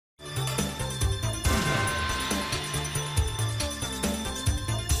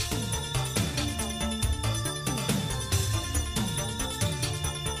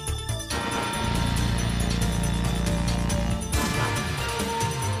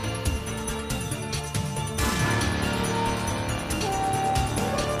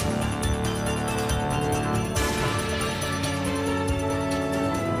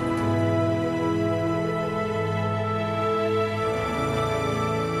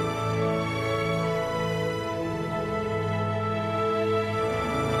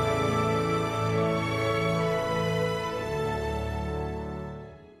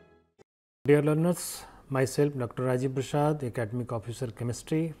Dear learners, myself Dr. Rajiv Prasad, Academic Officer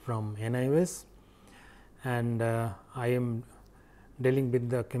Chemistry from NIOS, and I am dealing with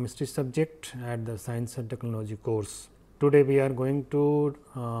the chemistry subject at the Science and Technology course. Today we are going to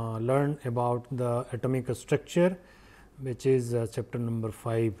learn about the atomic structure, which is chapter number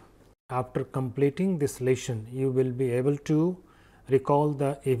 5. After completing this lesson, you will be able to recall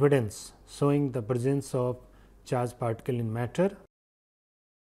the evidence showing the presence of charged particle in matter.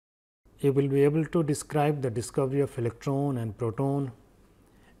 You will be able to describe the discovery of electron and proton,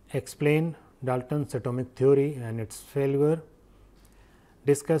 explain Dalton's atomic theory and its failure,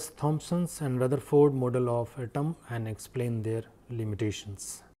 discuss Thomson's and Rutherford model of atom and explain their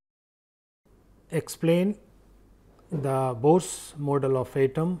limitations. Explain the Bohr's model of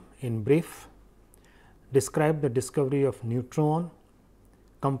atom in brief, describe the discovery of neutron,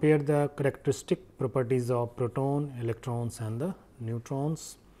 compare the characteristic properties of proton, electrons and the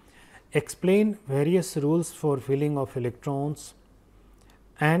neutrons, explain various rules for filling of electrons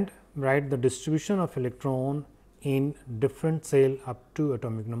and write the distribution of electron in different cell up to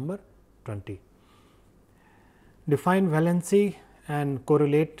atomic number 20. Define valency and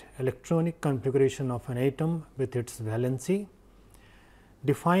correlate electronic configuration of an atom with its valency.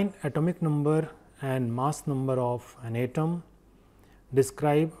 Define atomic number and mass number of an atom.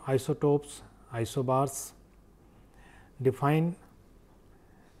 Describe isotopes, isobars. Define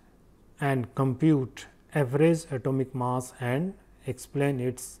and compute average atomic mass and explain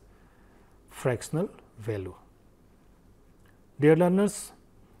its fractional value. Dear learners,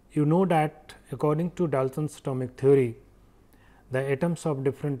 you know that according to Dalton's atomic theory, the atoms of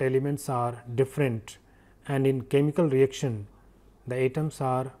different elements are different, and in chemical reaction the atoms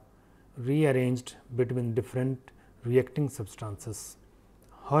are rearranged between different reacting substances.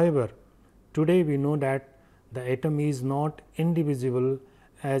 However, today we know that the atom is not indivisible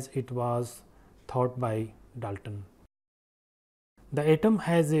as it was thought by Dalton. The atom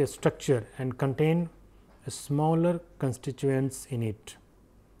has a structure and contain smaller constituents in it.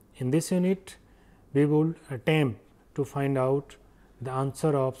 In this unit, we will attempt to find out the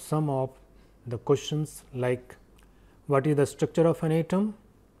answer of some of the questions like: what is the structure of an atom,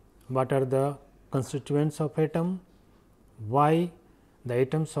 what are the constituents of atom, why the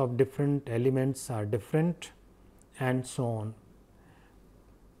atoms of different elements are different, and so on.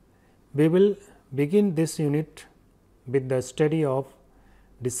 We will begin this unit with the study of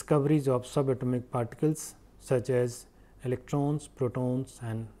discoveries of subatomic particles such as electrons, protons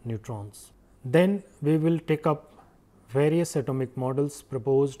and neutrons. Then we will take up various atomic models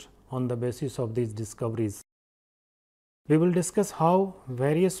proposed on the basis of these discoveries. We will discuss how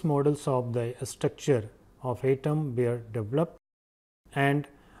various models of the structure of atom were developed and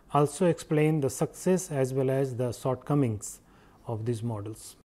also explain the success as well as the shortcomings of these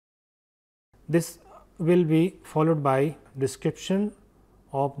models. This will be followed by description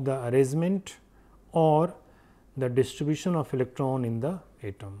of the arrangement or the distribution of electron in the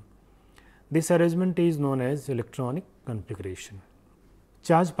atom. This arrangement is known as electronic configuration.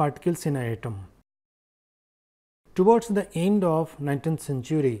 Charged particles in an atom. Towards the end of 19th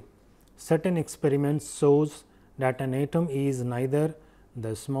century, certain experiments shows that an atom is neither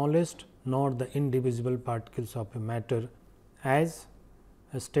the smallest nor the indivisible particles of a matter as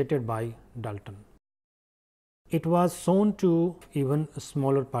stated by Dalton. It was shown to even a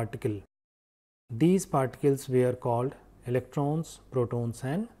smaller particle. These particles were called electrons, protons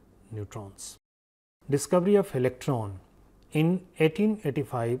and neutrons. Discovery of electron. In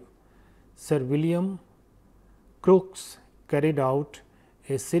 1885, Sir William Crookes carried out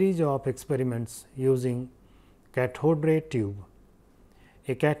a series of experiments using cathode ray tube.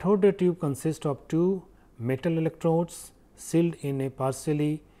 A cathode ray tube consists of two metal electrodes sealed in a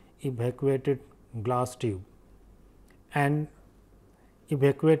partially evacuated glass tube, and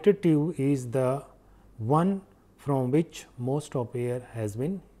evacuated tube is the one from which most of air has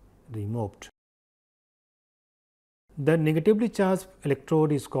been removed. The negatively charged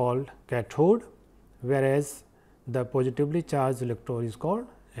electrode is called cathode, whereas the positively charged electrode is called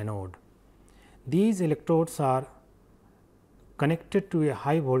anode. These electrodes are connected to a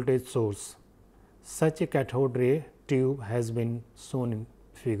high voltage source. Such a cathode ray tube has been shown in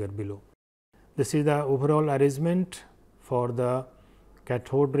figure below. This is the overall arrangement for the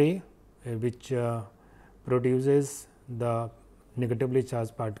cathode ray which produces the negatively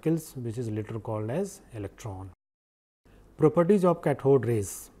charged particles, which is later called as electron. Properties of cathode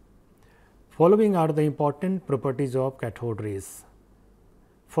rays. Following are the important properties of cathode rays.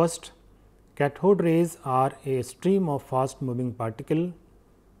 First, cathode rays are a stream of fast moving particle.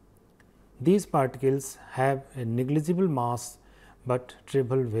 These particles have a negligible mass, but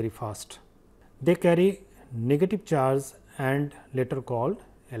travel very fast. They carry negative charge and later called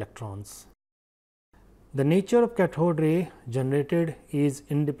electrons. The nature of cathode ray generated is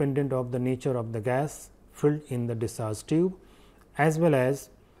independent of the nature of the gas filled in the discharge tube as well as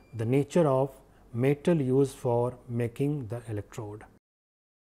the nature of metal used for making the electrode.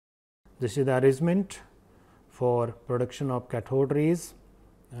 This is the arrangement for production of cathode rays,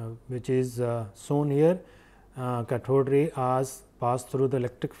 which is shown here. Cathode ray pass through the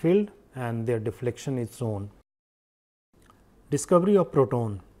electric field and their deflection is shown. Discovery of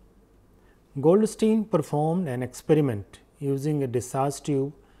proton. Goldstein performed an experiment using a discharge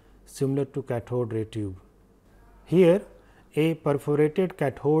tube similar to cathode ray tube. Here a perforated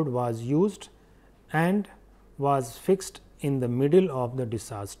cathode was used and was fixed in the middle of the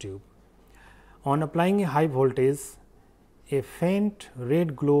discharge tube. On applying a high voltage, a faint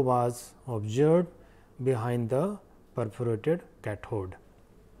red glow was observed behind the perforated cathode.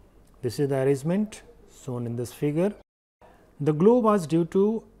 This is the arrangement shown in this figure. The glow was due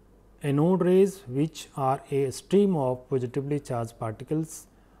to anode rays, which are a stream of positively charged particles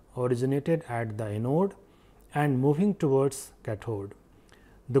originated at the anode and moving towards cathode.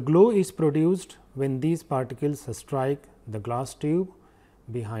 The glow is produced when these particles strike the glass tube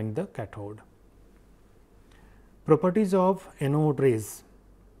behind the cathode. Properties of anode rays.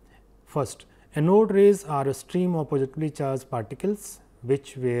 First, anode rays are a stream of positively charged particles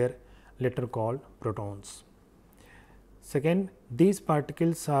which were later called protons. Second, these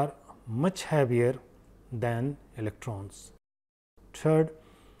particles are much heavier than electrons. Third,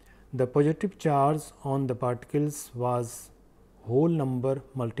 the positive charge on the particles was whole number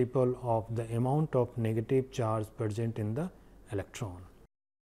multiple of the amount of negative charge present in the electron.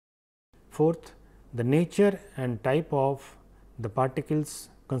 Fourth, the nature and type of the particles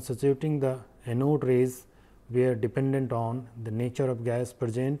constituting the anode rays were dependent on the nature of gas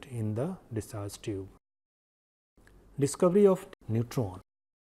present in the discharge tube. Discovery of neutron.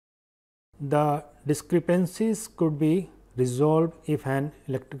 The discrepancies could be resolved if an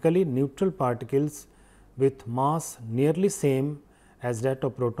electrically neutral particles with mass nearly same as that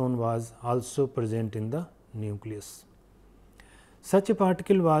of proton was also present in the nucleus. Such a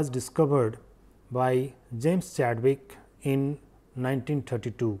particle was discovered by James Chadwick in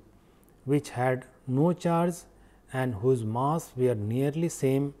 1932, which had no charge and whose mass were nearly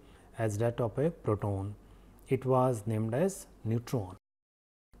same as that of a proton. It was named as neutron.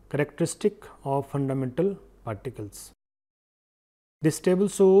 Characteristic of fundamental particles. This table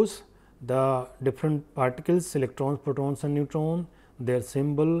shows the different particles, electrons, protons and neutrons, their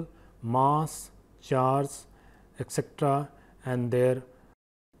symbol, mass, charge, etc., and their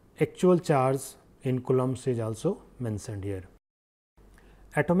actual charge in coulombs is also mentioned here.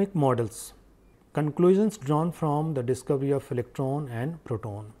 Atomic models. Conclusions drawn from the discovery of electron and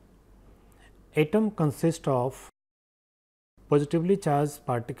proton. Atom consists of positively charged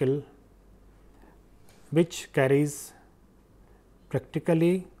particle which carries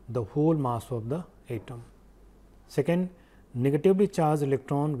practically the whole mass of the atom. Second, negatively charged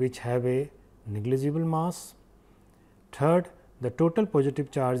electron which have a negligible mass. Third, the total positive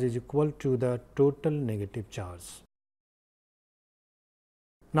charge is equal to the total negative charge.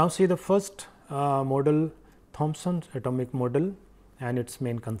 Now, see the first model, Thomson's atomic model and its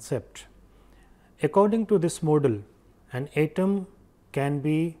main concept. According to this model, an atom can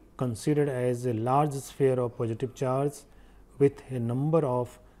be considered as a large sphere of positive charge with a number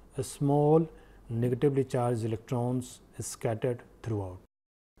of small negatively charged electrons scattered throughout.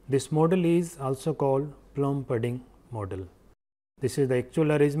 This model is also called plum pudding model. This is the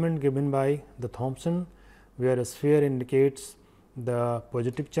actual arrangement given by the Thomson, where a sphere indicates the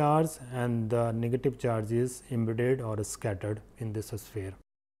positive charge and the negative charge is embedded or scattered in this sphere.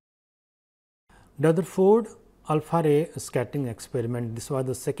 Rutherford alpha ray scattering experiment. This was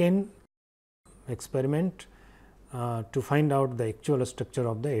the second experiment to find out the actual structure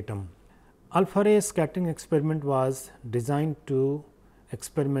of the atom. Alpha ray scattering experiment was designed to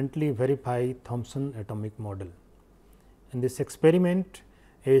experimentally verify Thomson atomic model. In this experiment,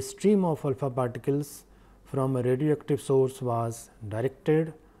 a stream of alpha particles from a radioactive source was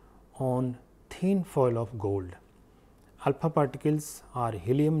directed on thin foil of gold. Alpha particles are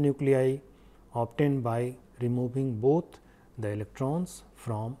helium nuclei obtained by removing both the electrons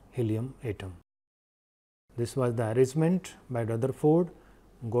from helium atom. This was the arrangement by Rutherford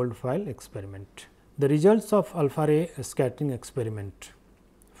gold foil experiment. The results of alpha ray scattering experiment.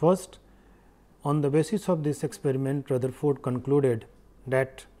 First, on the basis of this experiment, Rutherford concluded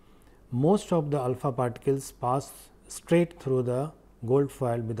that most of the alpha particles pass straight through the gold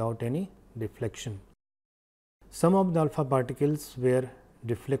foil without any deflection. Some of the alpha particles were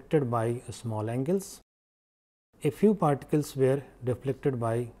deflected by small angles. A few particles were deflected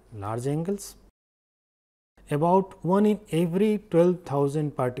by large angles. About 1 in every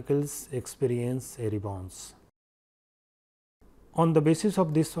 12,000 particles experience a rebounds. On the basis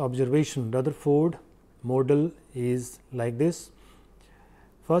of this observation, Rutherford model is like this.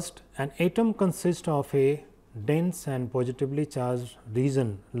 First, an atom consists of a dense and positively charged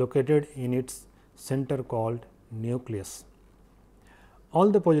region located in its center called nucleus. All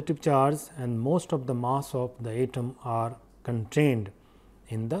the positive charge and most of the mass of the atom are contained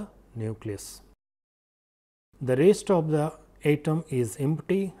in the nucleus. The rest of the atom is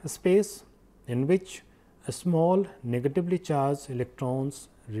empty space in which a small negatively charged electrons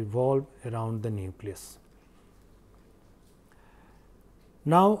revolve around the nucleus.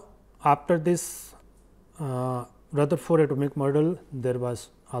 Now, after this Rutherford atomic model, there was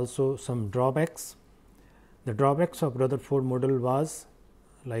also some drawbacks. The drawbacks of Rutherford model was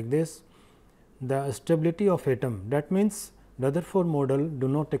like this: the stability of atom, that means Rutherford model do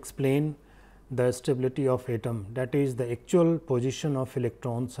not explain the stability of atom, that is the actual position of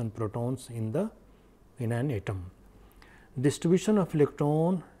electrons and protons in an atom. Distribution of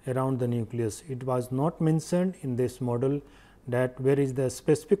electron around the nucleus, it was not mentioned in this model that where is the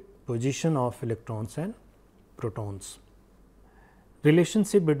specific position of electrons and protons.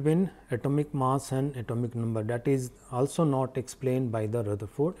 Relationship between atomic mass and atomic number, that is also not explained by the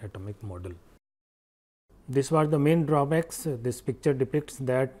Rutherford atomic model. These were the main drawbacks. This picture depicts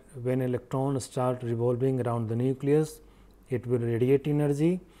that when electrons start revolving around the nucleus, it will radiate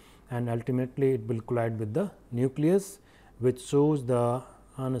energy and ultimately it will collide with the nucleus, which shows the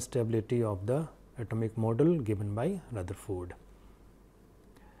instability of the atomic model given by Rutherford.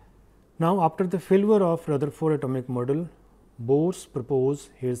 Now, after the failure of Rutherford atomic model, Bose proposed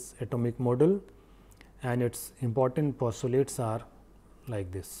his atomic model and its important postulates are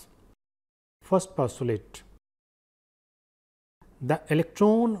like this. First postulate: the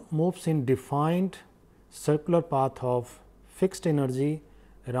electron moves in defined circular path of fixed energy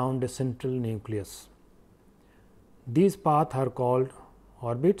around a central nucleus. These paths are called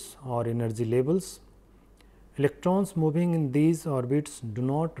orbits or energy levels. Electrons moving in these orbits do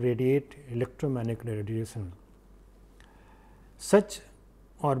not radiate electromagnetic radiation. Such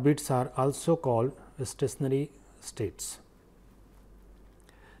orbits are also called stationary states.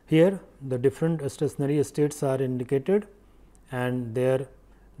 Here the different stationary states are indicated and their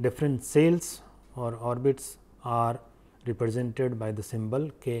different cells or orbits are represented by the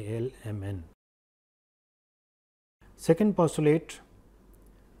symbol KLMN. Second postulate: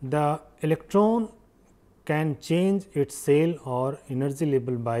 the electron can change its cell or energy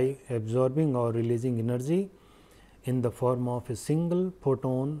level by absorbing or releasing energy in the form of a single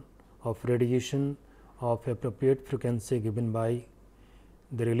photon of radiation of appropriate frequency given by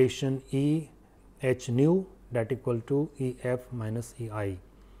the relation E h nu, that equal to E f minus E I.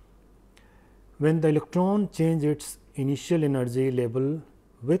 When the electron change its initial energy level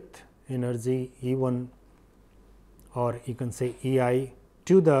with energy E 1 or you can say E I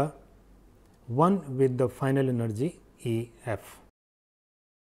to the one with the final energy E f.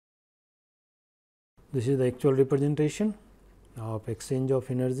 This is the actual representation of exchange of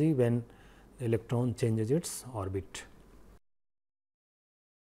energy when the electron changes its orbit.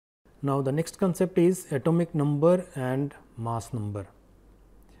 Now, the next concept is atomic number and mass number.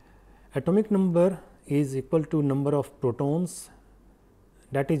 Atomic number is equal to number of protons,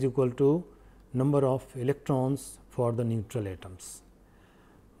 that is equal to number of electrons for the neutral atoms.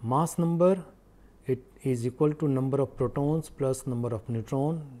 Mass number, it is equal to number of protons plus number of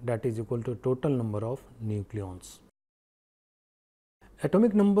neutrons, that is equal to total number of nucleons.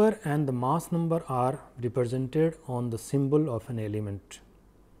 Atomic number and the mass number are represented on the symbol of an element.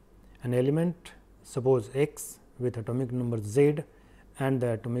 An element, suppose X with atomic number Z and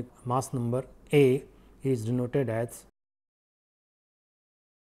the atomic mass number A is denoted as,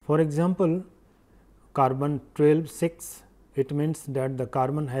 for example, carbon 12-6, it means that the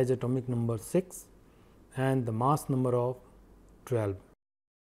carbon has atomic number 6 and the mass number of 12.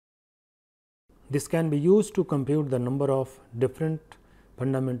 This can be used to compute the number of different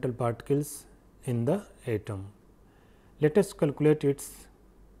fundamental particles in the atom. Let us calculate its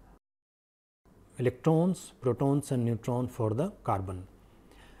electrons, protons and neutrons for the carbon.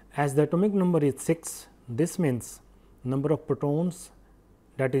 As the atomic number is 6, this means number of protons,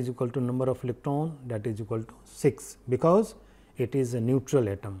 that is equal to number of electron, that is equal to 6, because it is a neutral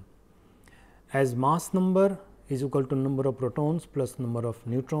atom. As mass number is equal to number of protons plus number of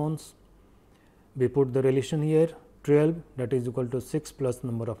neutrons, we put the relation here 12, that is equal to 6 plus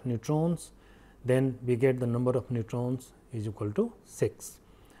number of neutrons, then we get the number of neutrons is equal to 6.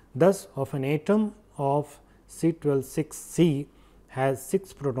 Thus, of an atom of C12(6)C has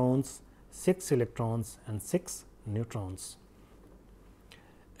 6 protons, 6 electrons and 6 neutrons.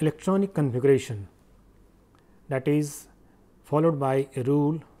 Electronic configuration, that is followed by a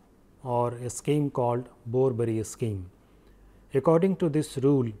rule or a scheme called Bohr-Bury scheme. According to this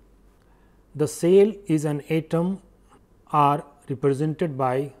rule, the cell is an atom are represented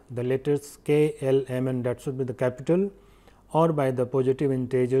by the letters K, L, M, and that should be the capital, or by the positive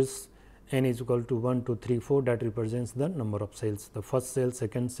integers n is equal to 1, 2, 3, 4, that represents the number of cells, the first cell,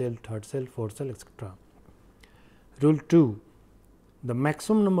 second cell, third cell, fourth cell, etc. Rule 2, the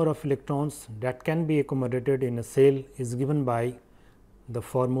maximum number of electrons that can be accommodated in a cell is given by the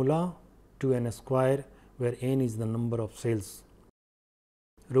formula 2n square, where n is the number of cells.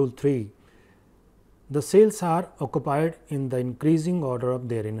 Rule 3, the cells are occupied in the increasing order of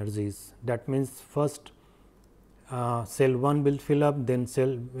their energies. That means, first cell 1 will fill up, then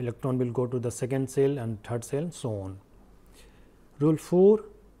cell electron will go to the second cell and third cell, so on. Rule 4,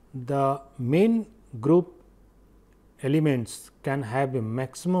 the main group elements can have a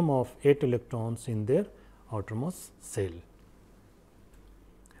maximum of 8 electrons in their outermost cell.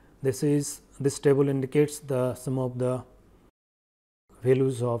 This table indicates the sum of the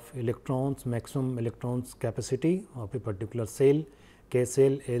values of electrons, maximum electrons capacity of a particular cell, K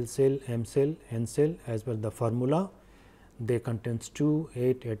cell, L cell, M cell, N cell, as per the formula. They contains 2,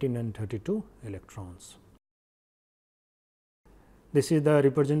 8, 18 and 32 electrons. This is the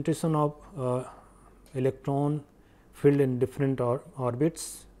representation of electron filled in different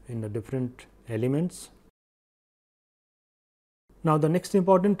orbits in the different elements. Now, the next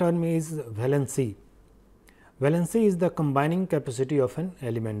important term is valency. Valency is the combining capacity of an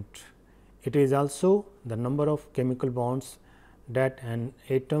element. It is also the number of chemical bonds that an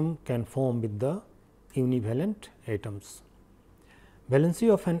atom can form with the univalent atoms. Valency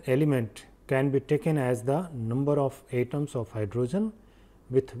of an element can be taken as the number of atoms of hydrogen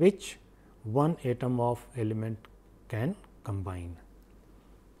with which one atom of element can combine.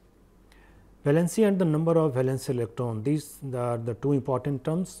 Valency and the number of valence electron, these are the two important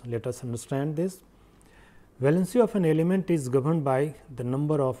terms. Let us understand this. Valency of an element is governed by the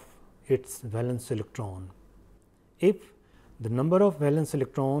number of its valence electron. If the number of valence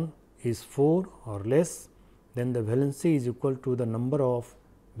electron is 4 or less, then the valency is equal to the number of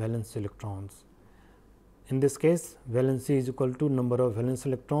valence electrons. In this case, valency is equal to number of valence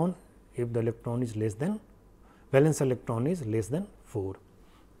electron if the electron is less than valence electron is less than 4.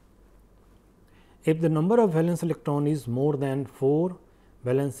 If the number of valence electron is more than 4,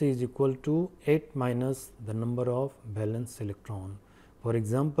 valency is equal to 8 minus the number of valence electron. For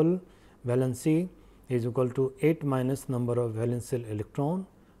example, valency is equal to 8 minus number of valence electron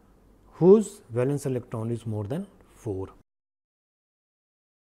whose valence electron is more than 4.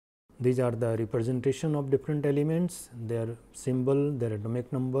 These are the representation of different elements, their symbol, their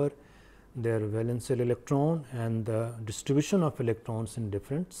atomic number, their valence electron and the distribution of electrons in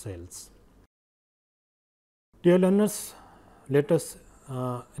different cells. Dear learners, let us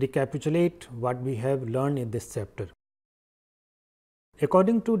recapitulate what we have learned in this chapter.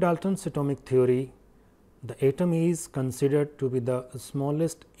 According to Dalton's atomic theory, the atom is considered to be the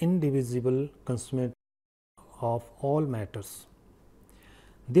smallest indivisible constituent of all matters.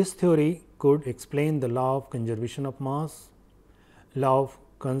 This theory could explain the law of conservation of mass, law of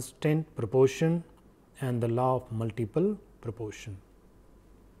constant proportion and the law of multiple proportion.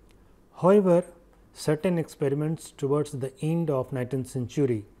 However, certain experiments towards the end of 19th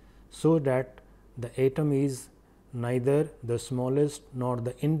century show that the atom is neither the smallest nor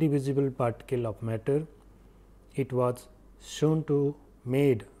the indivisible particle of matter. It was shown to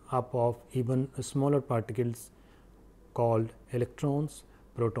made up of even smaller particles called electrons,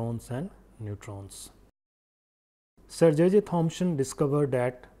 protons and neutrons. Sir J. J. Thomson discovered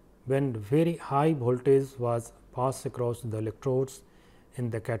that when very high voltage was passed across the electrodes in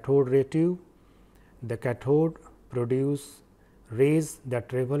the cathode ray tube, the cathode produce rays that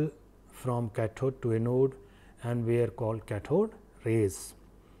travel from cathode to anode and were called cathode rays.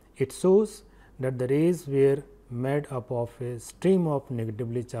 It shows that the rays were made up of a stream of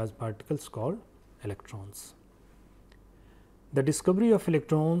negatively charged particles called electrons. The discovery of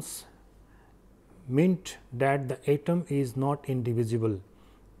electrons meant that the atom is not indivisible,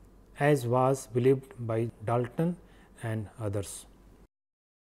 as was believed by Dalton and others.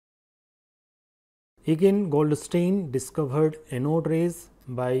 Eugene Goldstein discovered anode rays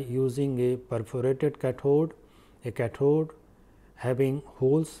by using a perforated cathode, a cathode having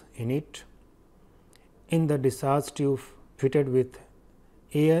holes in it, in the discharge tube fitted with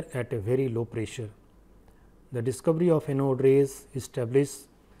air at a very low pressure. the discovery of anode rays established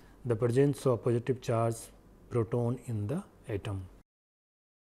the presence of positive charge proton in the atom.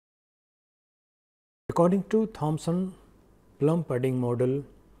 According to Thomson-Plum-Pudding model,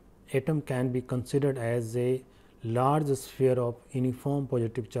 atom can be considered as a large sphere of uniform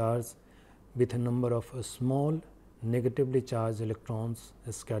positive charge with a number of small negatively charged electrons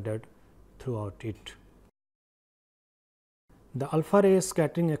scattered throughout it. The alpha ray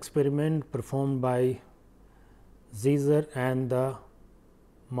scattering experiment performed by Zeiser and the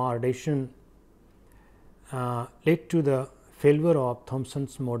Mardashian led to the failure of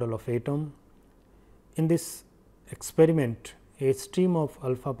Thomson's model of atom. In this experiment, a stream of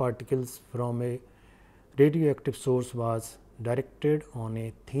alpha particles from a radioactive source was directed on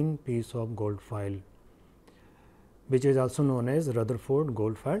a thin piece of gold foil, which is also known as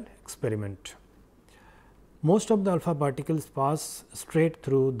Rutherford-Goldfeld experiment. Most of the alpha particles pass straight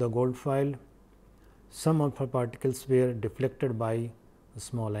through the gold foil. Some alpha particles were deflected by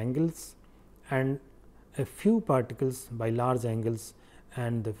small angles and a few particles by large angles,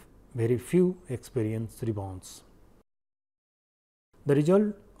 and very few experienced rebounds. The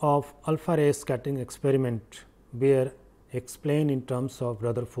result of alpha ray scattering experiment were explained in terms of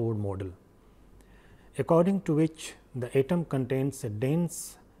Rutherford model, according to which the atom contains a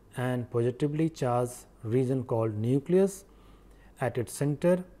dense and positively charged region called nucleus at its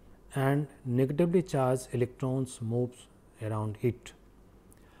center, and negatively charged electrons moves around it.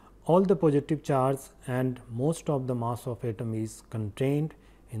 All the positive charge and most of the mass of atom is contained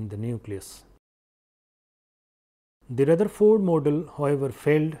in the nucleus. The Rutherford model, however,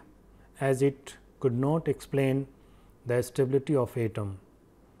 failed as it could not explain the stability of atom,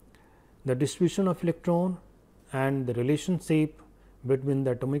 the distribution of electron, and the relationship between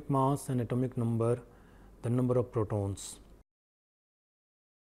the atomic mass and atomic number, the number of protons.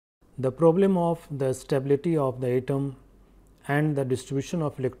 The problem of the stability of the atom and the distribution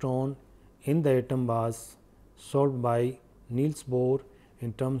of electron in the atom was solved by Niels Bohr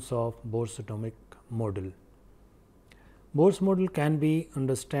in terms of Bohr's atomic model. Bohr's model can be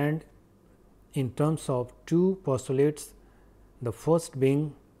understood in terms of two postulates, the first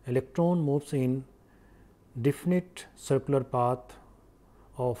being electron moves in definite circular path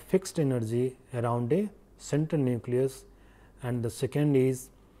of fixed energy around a central nucleus, and the second is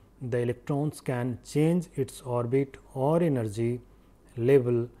the electrons can change its orbit or energy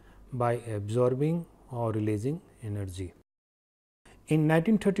level by absorbing or releasing energy. In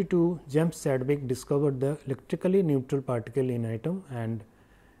 1932, James Chadwick discovered the electrically neutral particle in atom and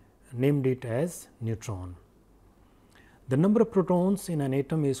named it as neutron. The number of protons in an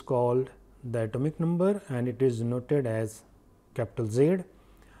atom is called the atomic number, and it is denoted as capital Z.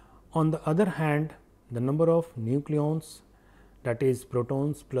 On the other hand, the number of nucleons, that is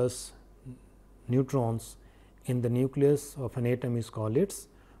protons plus neutrons in the nucleus of an atom, is called its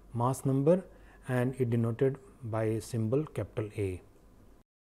mass number, and it denoted by a symbol capital A.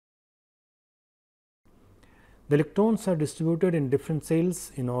 The electrons are distributed in different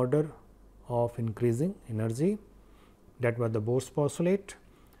cells in order of increasing energy. That was the Bohr's postulate.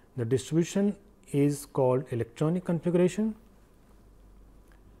 The distribution is called electronic configuration.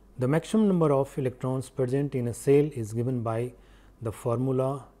 The maximum number of electrons present in a cell is given by the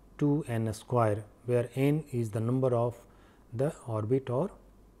formula 2n square, where n is the number of the orbit or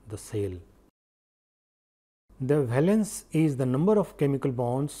the cell. The valence is the number of chemical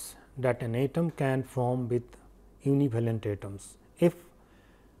bonds that an atom can form with univalent atoms. If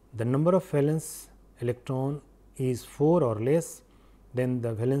the number of valence electron is 4 or less, then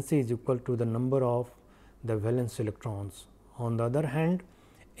the valency is equal to the number of the valence electrons. On the other hand,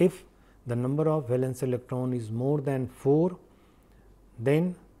 if the number of valence electron is more than 4,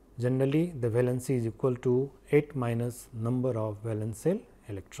 then generally the valency is equal to 8 minus number of valence shell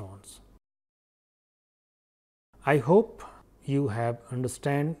electrons. I hope you have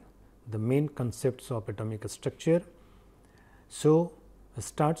understand the main concepts of atomic structure. So,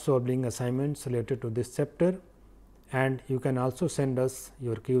 start solving assignments related to this chapter, and you can also send us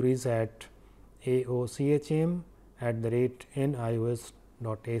your queries at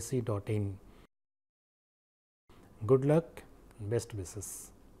aochm@nios.ac.in. Good luck, best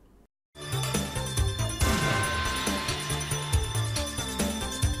wishes.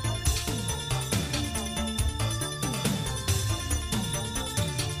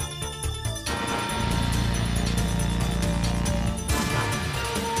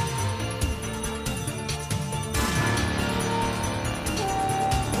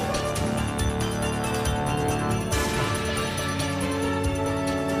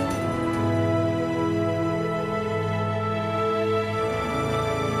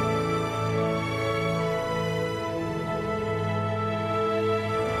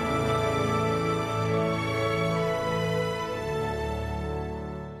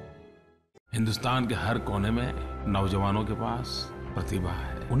 Hindustan के हर कोने में नौजवानों के पास प्रतिभा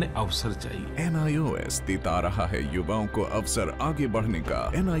है, उन्हें अवसर चाहिए। NIOS देता रहा है युवाओं को अवसर आगे बढ़ने का।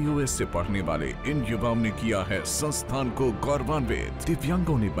 NIOS से पढ़ने वाले इन युवाओं ने किया है संस्थान को गौरवान्वित।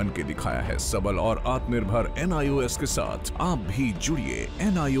 दिव्यांगों ने बन के दिखाया है सबल और आत्मनिर्भर। NIOS के साथ आप भी जुड़िए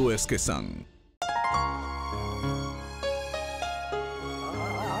NIOS के संग।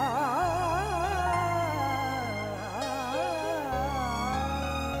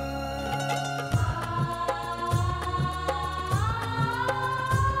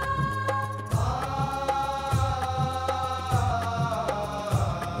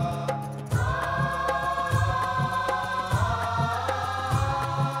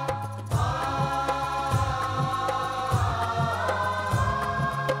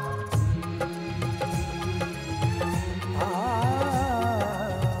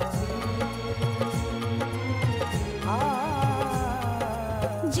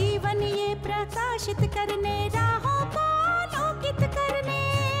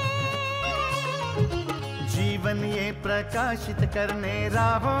 जीवन ये प्रकाशित करने,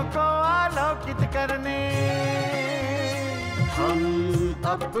 राहों को आलोकित करने, हम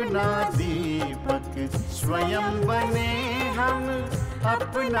अपना दीपक स्वयं बने, हम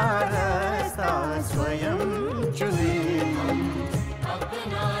अपना रास्ता स्वयं चुने। हम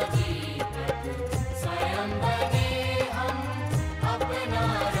अपना दीपक स्वयं बने, हम अपना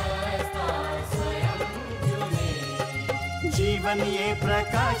रास्ता स्वयं चुने। जीवन ये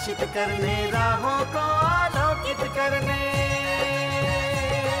प्रकाशित करने, राहों को आलोकित करने।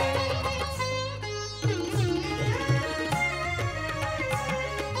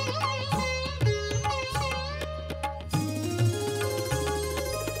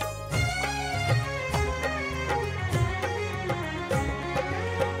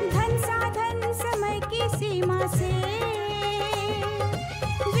 धन साधन समय की सीमा से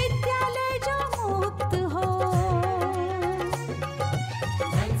विद्यालय जो मुक्त हो,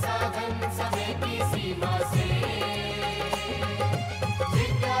 धन साधन समय की सीमा से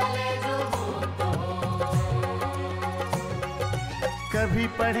विद्यालय जो मुक्त हो। कभी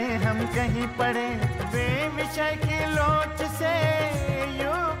पढ़े हम कहीं पढ़े, वे विषय की लोच से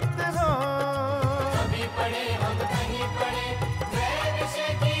युक्त हो। कभी पढ़े हम कहीं पढ़े, वे विषय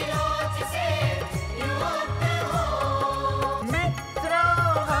की लोच से युक्त हो। मित्रों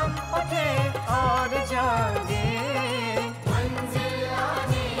हम उठे और जागे, मंजिल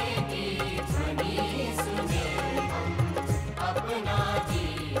आने की ध्वनि सुने। हम अपना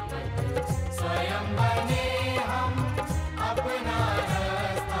दीपक स्वयं बने, हम अपना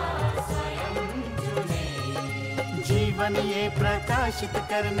रास्ता स्वयं चुने। जीवन ये प्रकाशित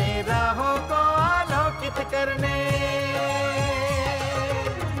करने, राहों को आलोकित करने।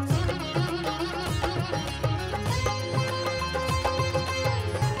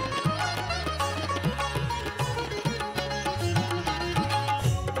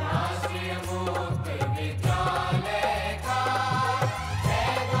 राष्ट्रीय मुक्त विद्यालय का है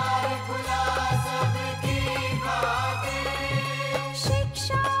द्वार खुला सबकी खातिर।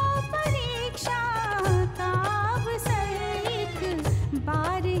 शिक्षा परीक्षा का अवसर एक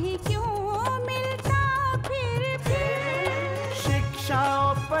बार ही क्यों मिलता फिर। शिक्षा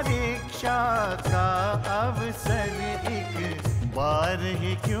और परीक्षा का अवसर एक बार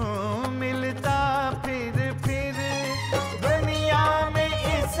ही क्यों मिलता